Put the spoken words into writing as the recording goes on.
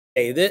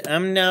Hey,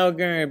 I'm now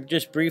going to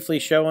just briefly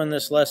show in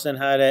this lesson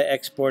how to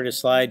export a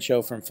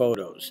slideshow from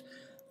Photos.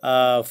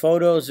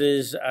 Photos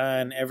is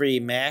on every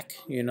Mac.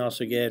 You can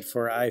also get it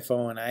for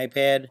iPhone and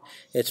iPad.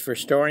 It's for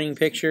storing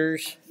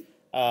pictures.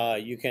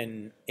 You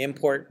can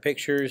import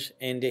pictures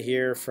into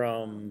here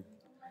from,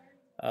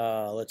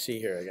 let's see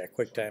here, I got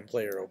QuickTime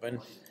Player open.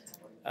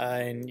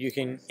 And you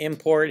can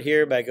import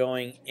here by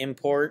going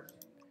Import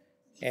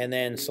and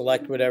then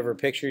select whatever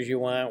pictures you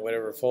want,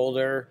 whatever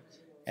folder,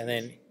 and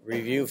then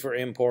review for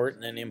import,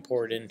 and then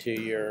import into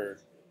your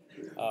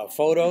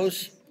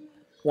photos.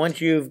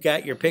 Once you've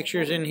got your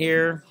pictures in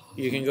here,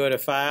 you can go to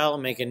File,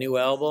 make a new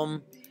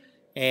album,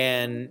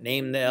 and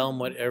name the album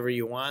whatever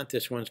you want.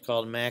 This one's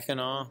called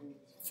Mackinac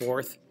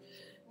 4th.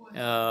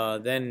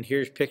 Then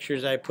here's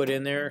pictures I put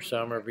in there, so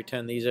I'm going to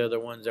pretend these are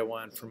the ones I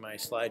want for my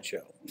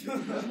slideshow.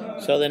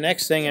 So the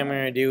next thing I'm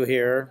going to do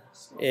here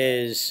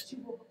is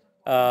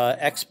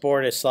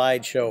export a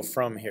slideshow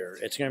from here.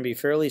 It's going to be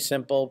fairly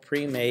simple,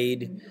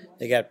 pre-made.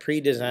 They got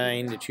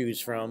pre-designed to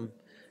choose from.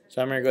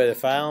 So I'm going to go to the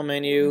File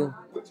menu.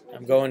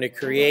 I'm going to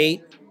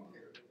Create.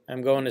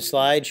 I'm going to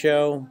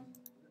Slideshow.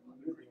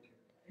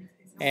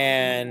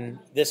 And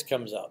this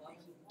comes up.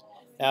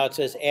 Now it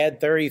says add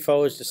 30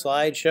 photos to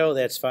slideshow.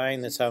 That's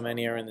fine. That's how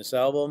many are in this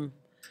album.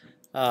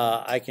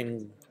 I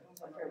can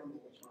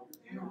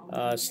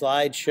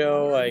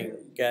slideshow. I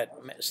got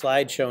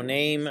slideshow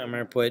name. I'm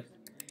going to put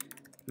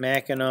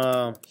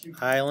Mackinac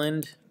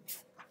Island.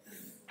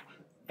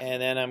 And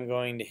then I'm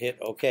going to hit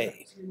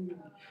OK.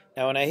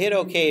 Now when I hit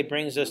OK, it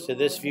brings us to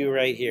this view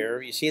right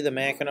here. You see the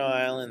Mackinac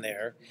Island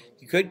there.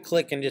 You could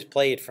click and just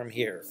play it from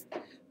here,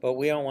 but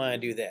we don't want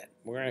to do that.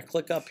 We're going to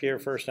click up here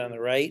first on the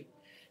right.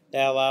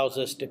 That allows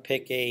us to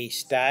pick a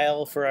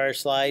style for our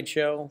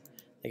slideshow.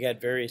 They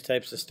got various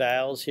types of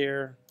styles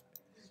here,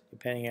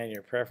 depending on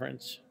your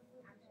preference.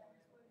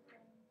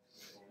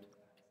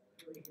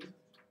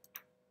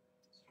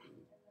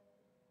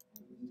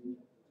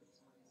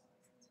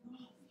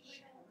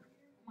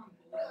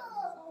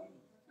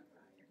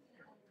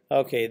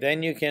 Okay,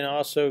 then you can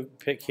also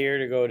pick here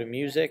to go to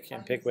music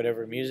and pick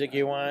whatever music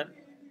you want.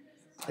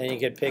 Then you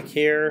can pick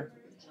here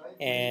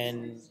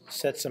and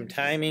set some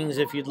timings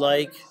if you'd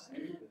like,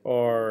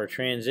 or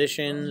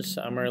transitions.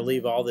 I'm going to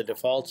leave all the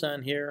defaults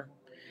on here.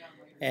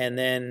 And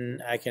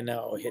then I can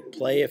now hit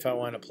play if I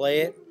want to play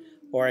it,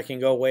 or I can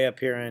go way up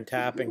here on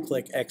top and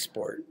click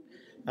export.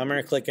 I'm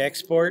going to click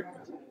export.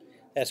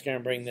 That's going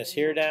to bring this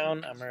here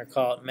down. I'm going to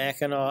call it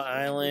Mackinac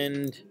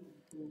Island.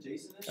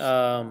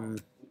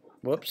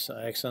 Whoops,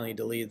 I accidentally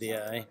deleted the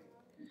I.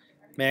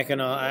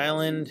 Mackinac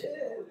Island,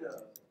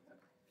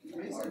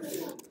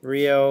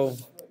 Rio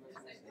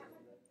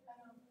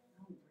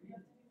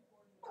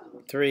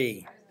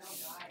 3,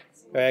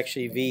 or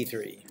actually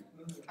V3.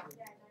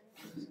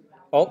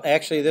 Oh,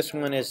 actually this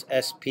one is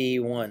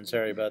SP1.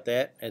 Sorry about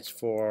that. It's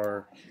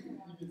for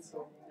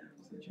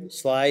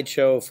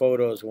Slideshow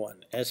Photos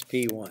 1,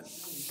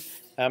 SP1.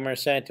 I'm going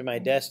to send it to my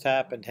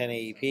desktop in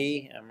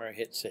 1080p. I'm going to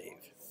hit save.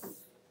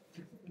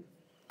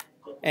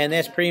 And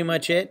that's pretty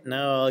much it.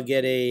 Now I'll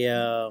get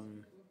a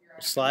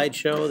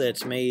slideshow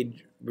that's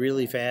made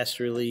really fast,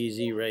 really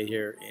easy right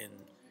here in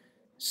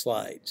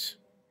Slides.